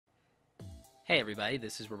Hey everybody,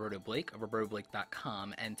 this is Roberto Blake of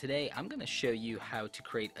robertoblake.com, and today I'm going to show you how to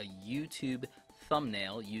create a YouTube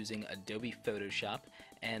thumbnail using Adobe Photoshop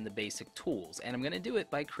and the basic tools. And I'm going to do it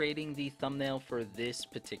by creating the thumbnail for this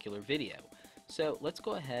particular video. So let's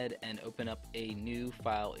go ahead and open up a new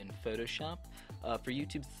file in Photoshop. For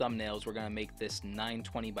YouTube thumbnails, we're going to make this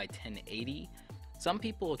 920 by 1080. Some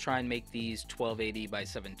people will try and make these 1280 by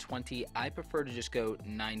 720. I prefer to just go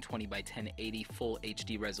 920 by 1080 full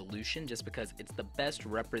HD resolution just because it's the best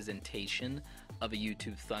representation of a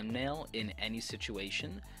YouTube thumbnail in any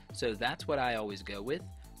situation. So that's what I always go with.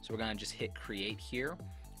 So we're going to just hit create here.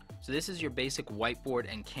 So this is your basic whiteboard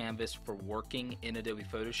and canvas for working in Adobe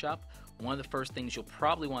Photoshop. One of the first things you'll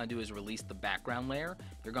probably want to do is release the background layer.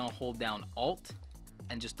 You're going to hold down Alt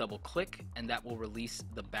and just double click, and that will release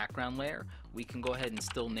the background layer. We can go ahead and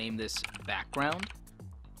still name this background.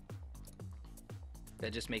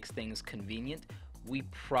 That just makes things convenient. We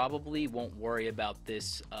probably won't worry about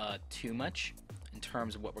this too much in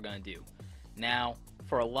terms of what we're going to do. Now,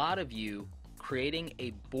 for a lot of you, creating a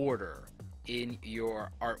border in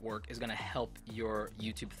your artwork is going to help your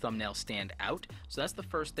YouTube thumbnail stand out. So that's the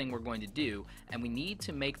first thing we're going to do, and we need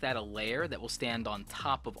to make that a layer that will stand on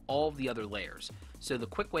top of all of the other layers. So the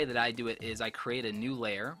quick way that I do it is I create a new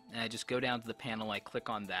layer, and I just go down to the panel, I click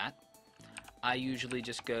on that. I usually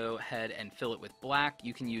just go ahead and fill it with black.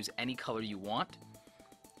 You can use any color you want.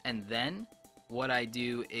 And then what I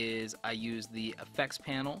do is I use the effects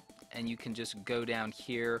panel, and you can just go down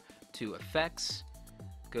here to effects,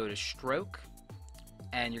 go to stroke,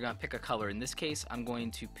 and you're going to pick a color. In this case, I'm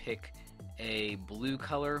going to pick a blue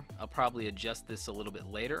color. I'll probably adjust this a little bit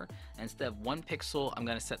later. And instead of 1 pixel, I'm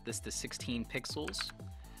going to set this to 16 pixels.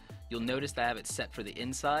 You'll notice that I have it set for the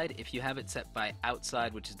inside. If you have it set by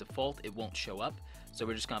outside, which is default, it won't show up. So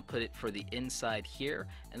we're just going to put it for the inside here,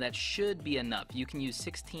 and that should be enough. You can use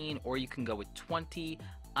 16 or you can go with 20.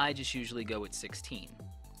 I just usually go with 16.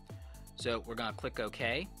 So we're going to click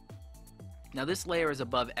OK. Now this layer is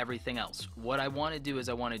above everything else. What I want to do is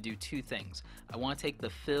I want to do two things. I want to take the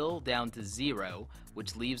fill down to 0,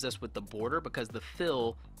 which leaves us with the border because the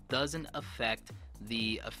fill doesn't affect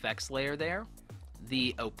the effects layer there.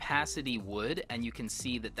 The opacity would, and you can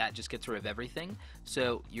see that that just gets rid of everything.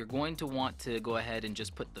 So you're going to want to go ahead and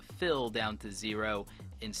just put the fill down to 0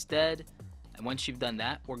 instead. And once you've done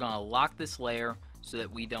that, we're going to lock this layer so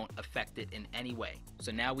that we don't affect it in any way.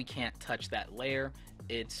 So now we can't touch that layer.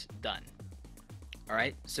 It's done.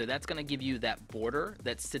 Alright, so that's going to give you that border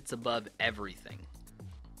that sits above everything.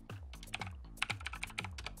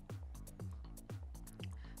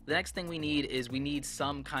 The next thing we need is we need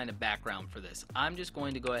some kind of background for this. I'm just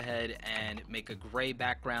going to go ahead and make a gray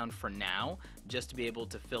background for now, just to be able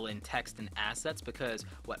to fill in text and assets, because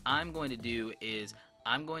what I'm going to do is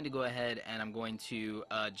I'm going to go ahead and I'm going to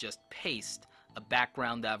just paste a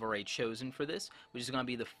background that I've already chosen for this, which is going to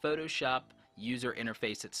be the Photoshop user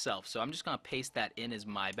interface itself. So I'm just going to paste that in as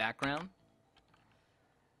my background,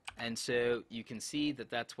 and so you can see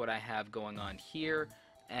that that's what I have going on here,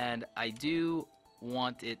 and I do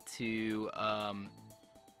want it to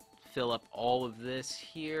fill up all of this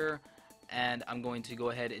here, and I'm going to go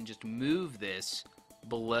ahead and just move this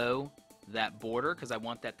below that border because I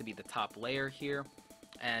want that to be the top layer here,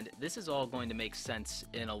 and this is all going to make sense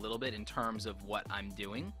in a little bit in terms of what I'm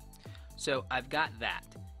doing. So I've got that.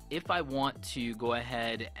 If I want to go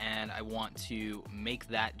ahead and I want to make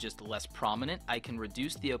that just less prominent, I can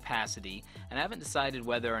reduce the opacity, and I haven't decided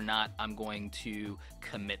whether or not I'm going to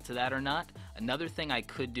commit to that or not. Another thing I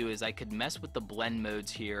could do is I could mess with the blend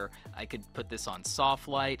modes here. I could put this on soft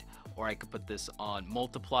light, or I could put this on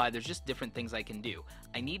multiply. There's just different things I can do.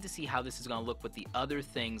 I need to see how this is going to look with the other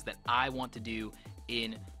things that I want to do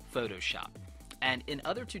in Photoshop. And in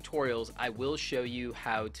other tutorials, I will show you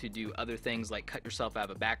how to do other things like cut yourself out of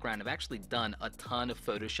a background. I've actually done a ton of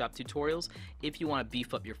Photoshop tutorials. If you want to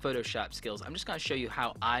beef up your Photoshop skills, I'm just going to show you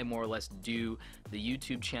how I more or less do the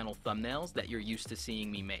YouTube channel thumbnails that you're used to seeing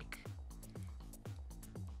me make.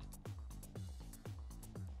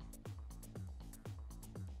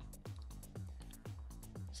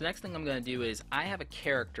 So next thing I'm going to do is I have a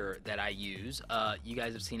character that I use. You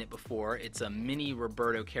guys have seen it before. It's a mini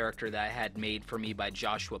Roberto character that I had made for me by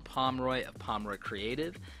Joshua Pomeroy of Pomeroy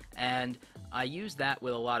Creative, and I use that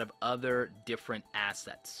with a lot of other different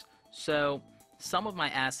assets. So some of my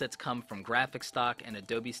assets come from graphic stock and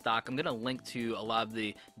Adobe stock. I'm going to link to a lot of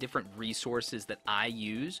the different resources that I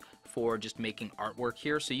use for just making artwork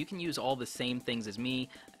here. So you can use all the same things as me,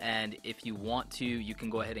 and if you want to, you can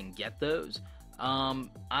go ahead and get those.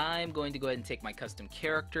 I'm going to go ahead and take my custom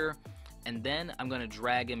character, and then I'm going to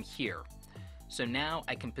drag him here. So now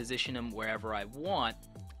I can position him wherever I want,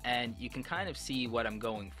 and you can kind of see what I'm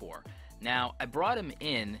going for. Now I brought him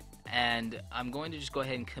in, and I'm going to just go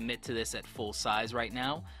ahead and commit to this at full size right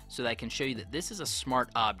now so that I can show you that this is a smart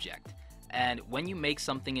object. And when you make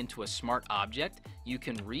something into a smart object, you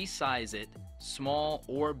can resize it small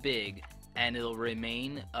or big, and it'll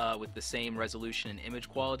remain with the same resolution and image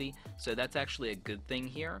quality. So that's actually a good thing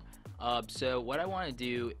here. So what I want to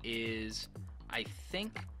do is, I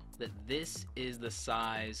think that this is the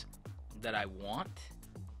size that I want,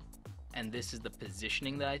 and this is the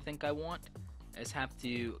positioning that I think I want. I just have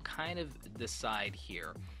to kind of decide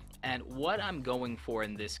here. And what I'm going for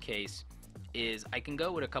in this case is I can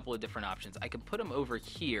go with a couple of different options. I can put them over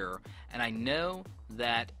here, and I know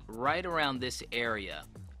that right around this area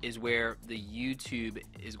is where the YouTube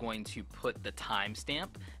is going to put the timestamp,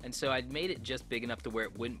 and so I'd made it just big enough to where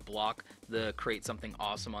it wouldn't block the create something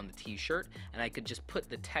awesome on the t-shirt, and I could just put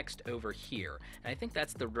the text over here. And I think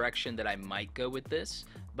that's the direction that I might go with this,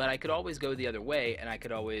 but I could always go the other way, and I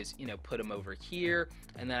could always, you know, put them over here,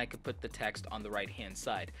 and then I could put the text on the right hand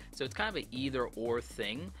side. So it's kind of an either or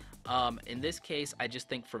thing. In this case, I just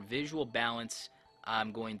think for visual balance,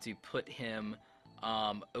 I'm going to put him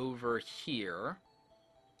over here,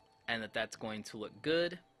 and that's going to look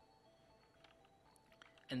good.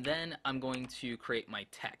 And then I'm going to create my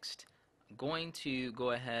text. I'm going to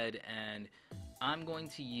go ahead and I'm going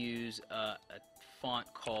to use a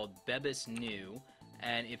font called Bebas New.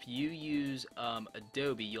 And if you use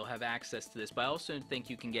Adobe, you'll have access to this, but I also think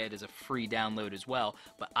you can get it as a free download as well.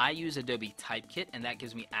 But I use Adobe Typekit, and that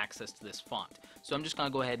gives me access to this font. So I'm just going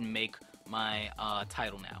to go ahead and make my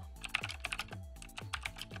title now.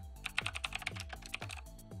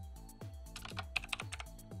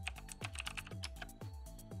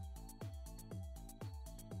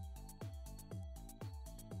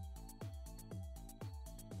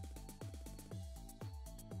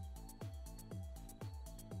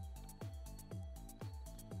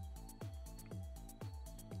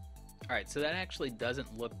 Alright, so that actually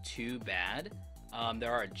doesn't look too bad.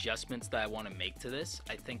 There are adjustments that I want to make to this.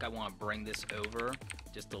 I think I want to bring this over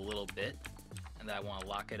just a little bit, and then I want to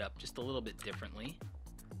lock it up just a little bit differently.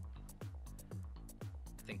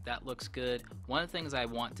 I think that looks good. One of the things I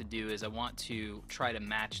want to do is I want to try to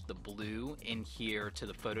match the blue in here to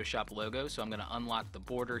the Photoshop logo. So I'm going to unlock the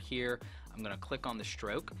border here. I'm going to click on the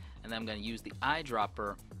stroke, and then I'm going to use the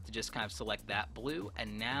eyedropper to just kind of select that blue,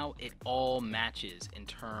 and now it all matches in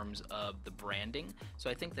terms of the branding. So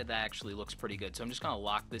I think that that actually looks pretty good. So I'm just going to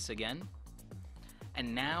lock this again.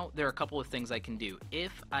 And now there are a couple of things I can do.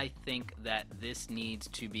 If I think that this needs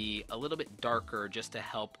to be a little bit darker just to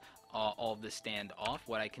help all of this stand off,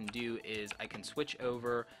 what I can do is I can switch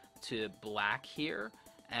over to black here,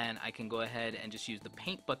 and I can go ahead and just use the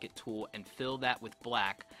paint bucket tool and fill that with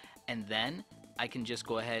black, and then I can just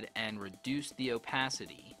go ahead and reduce the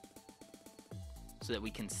opacity so that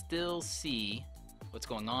we can still see what's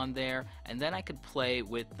going on there. And then I could play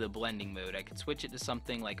with the blending mode. I could switch it to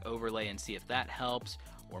something like overlay and see if that helps,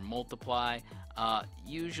 or multiply.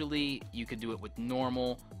 Usually you could do it with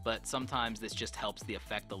normal, but sometimes this just helps the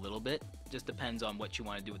effect a little bit. Just depends on what you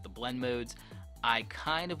want to do with the blend modes. I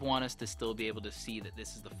kind of want us to still be able to see that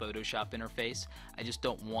this is the Photoshop interface. I just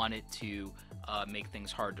don't want it to make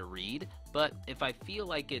things hard to read. But if I feel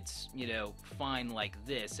like it's, you know, fine like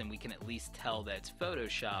this, and we can at least tell that it's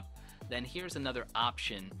Photoshop, then here's another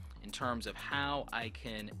option in terms of how I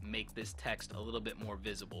can make this text a little bit more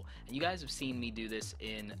visible. And you guys have seen me do this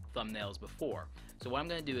in thumbnails before. So what I'm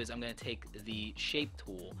going to do is I'm going to take the shape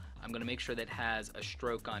tool. I'm going to make sure that it has a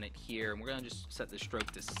stroke on it here, and we're going to just set the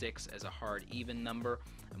stroke to 6 as a hard even number.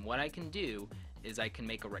 And what I can do is I can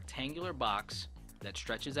make a rectangular box that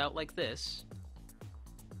stretches out like this,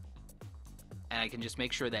 and I can just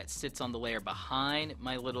make sure that sits on the layer behind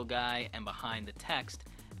my little guy and behind the text,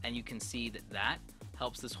 and you can see that that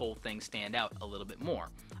helps this whole thing stand out a little bit more.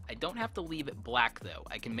 I don't have to leave it black though.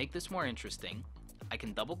 I can make this more interesting. I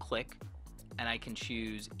can double click, and I can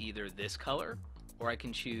choose either this color or I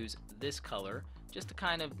can choose this color just to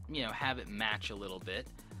kind of, you know, have it match a little bit.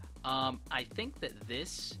 I think that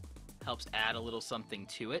this helps add a little something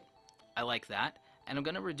to it. I like that. And I'm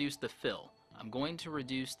going to reduce the fill. I'm going to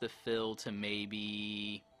reduce the fill to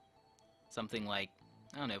maybe something like,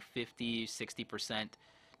 I don't know, 50, 60%.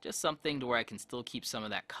 Just something to where I can still keep some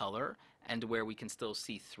of that color and to where we can still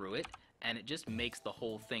see through it. And it just makes the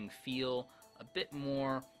whole thing feel a bit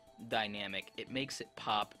more dynamic. It makes it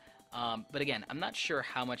pop. But again, I'm not sure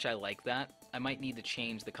how much I like that. I might need to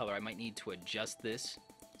change the color. I might need to adjust this.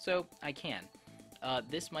 So I can.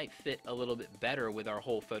 This might fit a little bit better with our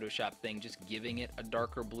whole Photoshop thing, just giving it a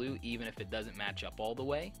darker blue even if it doesn't match up all the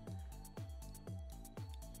way.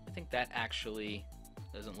 I think that actually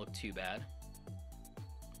Doesn't look too bad.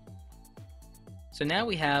 So now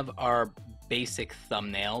we have our basic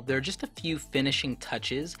thumbnail. There are just a few finishing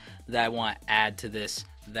touches that I want to add to this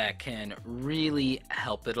that can really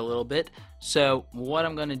help it a little bit. So what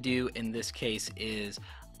I'm going to do in this case is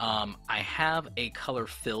I have a color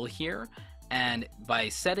fill here, and by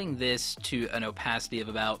setting this to an opacity of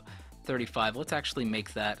about 35, let's actually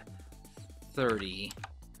make that 30.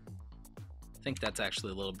 I think that's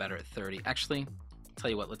actually a little better at 30. Actually, I'll tell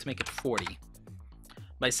you what, let's make it 40.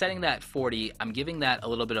 By setting that 40, I'm giving that a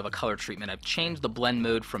little bit of a color treatment. I've changed the blend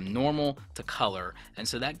mode from normal to color, and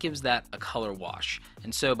so that gives that a color wash.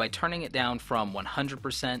 And so by turning it down from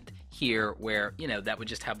 100% here, where, you know, that would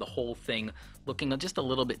just have the whole thing looking just a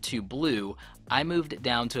little bit too blue, I moved it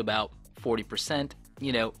down to about 40%.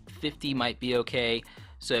 You know, 50 might be okay.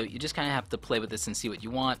 So you just kind of have to play with this and see what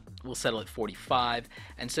you want. We'll settle at 45,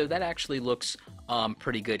 and so that actually looks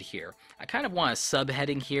pretty good here. I kind of want a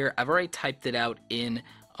subheading here. I've already typed it out in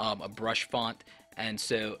a brush font, and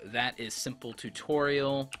so that is simple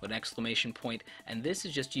tutorial with an exclamation point, and this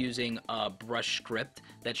is just using brush script.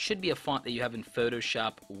 That should be a font that you have in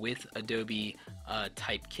Photoshop with Adobe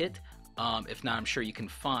Typekit. If not, I'm sure you can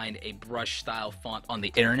find a brush style font on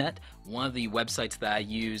the internet. One of the websites that I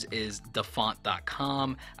use is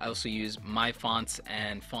dafont.com. I also use My Fonts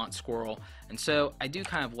and Font Squirrel, and so I do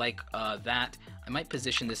kind of like that. I might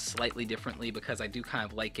position this slightly differently because I do kind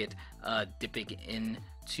of like it dipping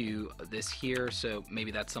into this here, so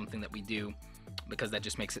maybe that's something that we do because that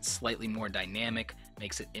just makes it slightly more dynamic,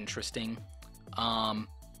 makes it interesting.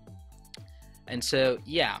 And so,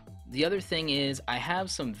 yeah, the other thing is I have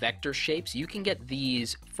some vector shapes. You can get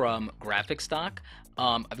these from Graphic Stock.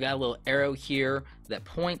 I've got a little arrow here that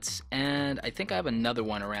points, and I think I have another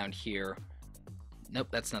one around here. Nope,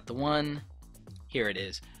 that's not the one. Here it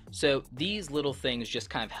is. So these little things just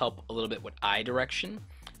kind of help a little bit with eye direction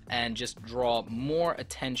and just draw more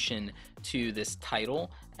attention to this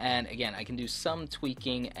title. And again, I can do some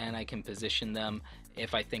tweaking and I can position them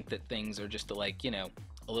if I think that things are just like, you know,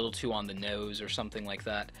 a little too on the nose or something like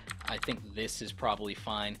that. I think this is probably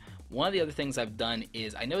fine. One of the other things I've done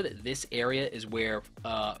is I know that this area is where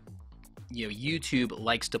you know, YouTube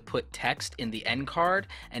likes to put text in the end card,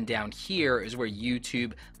 and down here is where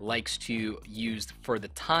YouTube likes to use for the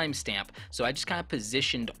timestamp. So I just kind of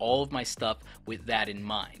positioned all of my stuff with that in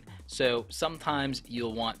mind. So sometimes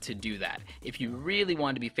you'll want to do that. If you really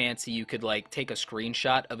want to be fancy, you could like take a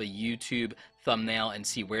screenshot of a YouTube thumbnail and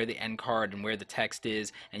see where the end card and where the text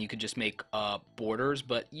is, and you could just make borders,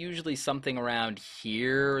 but usually something around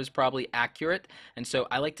here is probably accurate. And so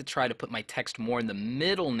I like to try to put my text more in the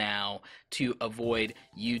middle now to avoid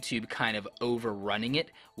YouTube kind of overrunning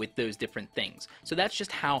it with those different things. So that's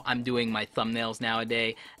just how I'm doing my thumbnails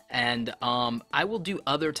nowadays. And I will do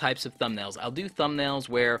other types of thumbnails. I'll do thumbnails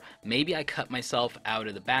where maybe I cut myself out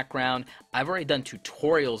of the background. I've already done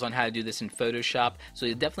tutorials on how to do this in Photoshop, so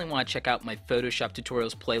you definitely want to check out my Photoshop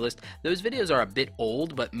tutorials playlist. Those videos are a bit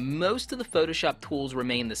old, but most of the Photoshop tools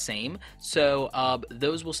remain the same, so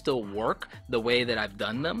those will still work the way that I've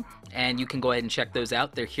done them, and you can go ahead and check those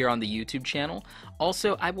out. They're here on the YouTube channel.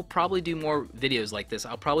 Also, I will probably do more videos like this.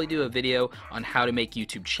 I'll probably do a video on how to make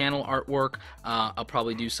YouTube channel artwork. I'll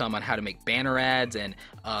probably do some on how to make banner ads and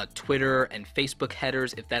Twitter and Facebook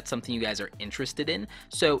headers if that's something you guys are interested in.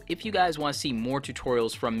 So if you guys want to see more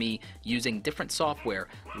tutorials from me using different software,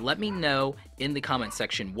 let me know in the comment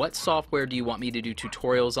section. What software do you want me to do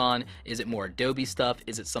tutorials on? Is it more Adobe stuff?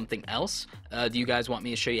 Is it something else? Do you guys want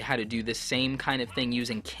me to show you how to do this same kind of thing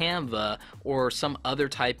using Canva or some other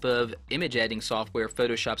type of image editing software?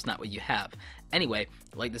 Photoshop's not what you have. Anyway,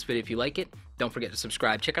 like this video if you like it. Don't forget to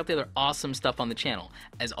subscribe. Check out the other awesome stuff on the channel.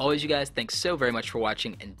 As always, you guys, thanks so very much for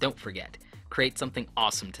watching, and don't forget, create something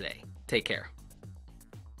awesome today. Take care.